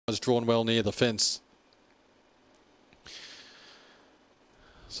drawn well near the fence.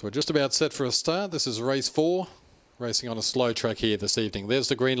 So we're just about set for a start. This is race 4, racing on a slow track here this evening. There's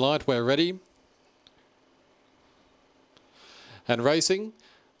the green light. We're ready. And racing.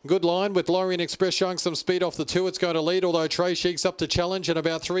 Good line with Lorient Express showing some speed off the 2. It's going to lead, although Trey Sheik's up to challenge, and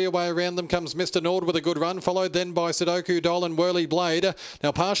about 3 away around them comes Mr. Nord with a good run, followed then by Sudoku Doll and Whirly Blade.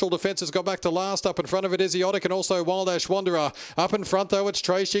 Now Partial Defence has got back to last. Up in front of it is Idiotic and also Wild Ash Wanderer. Up in front though, it's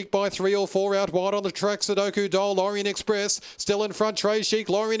Trey Sheik by 3 or 4 out wide on the track. Sudoku Doll, Lorient Express still in front. Trey Sheik,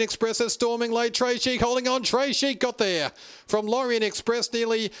 Lorient Express is storming late. Trey Sheik holding on. Trey Sheik got there from Lorient Express,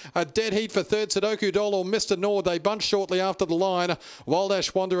 nearly a dead heat for third. Sudoku Doll or Mr. Nord, they bunched shortly after the line. Wild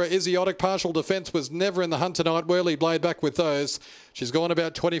Ash Wanderer, Idiotic. Partial Defence was never in the hunt tonight. Whirly Blade back with those. She's gone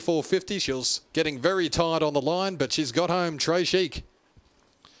about 24.50. She's getting very tired on the line, but she's got home. Trey Sheik.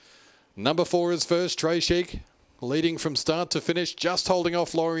 Number 4 is first. Trey Sheik leading from start to finish, just holding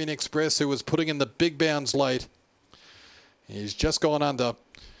off Lorient Express, who was putting in the big bounds late. He's just gone under.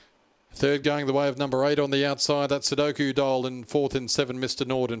 Third going the way of number 8 on the outside. That's Sudoku Doll. In 4th and 7, Mr.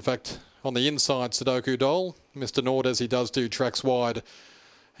 Nord. In fact, on the inside, Sudoku Doll. Mr. Nord, as he does do, tracks wide.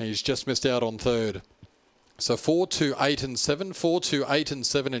 He's just missed out on third. So 4, 2, 8 and 7, 4, 2, 8 and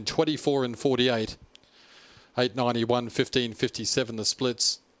 7 and 24 and 48. 891, 15, 57 the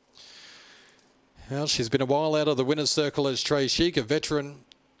splits. Well, she's been a while out of the winner's circle as Trey Sheik, a veteran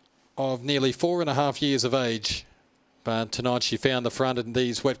of nearly 4.5 years of age. But tonight she found the front in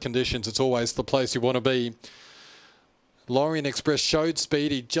these wet conditions. It's always the place you want to be. Lorient Express showed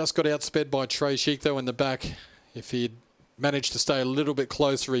speed. He just got outsped by Trey Sheik though in the back. If he'd managed to stay a little bit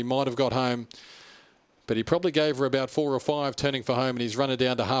closer, he might have got home. But he probably gave her about 4 or 5 turning for home, and he's run her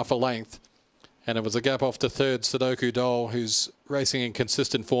down to half a length. And it was a gap off to third, Sudoku Doll, who's racing in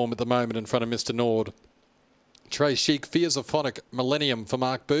consistent form at the moment in front of Mr. Nord. Trey Sheik, Fears of Phonic, Millennium for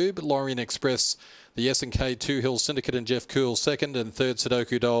Mark Boob. Lorient Express, the S&K 2 Hill Syndicate and Jeff Cool second, and third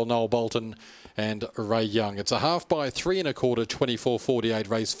Sudoku Doll, Noel Bolton and Ray Young. It's a half by 3 1/4, 24.48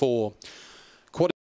 race 4.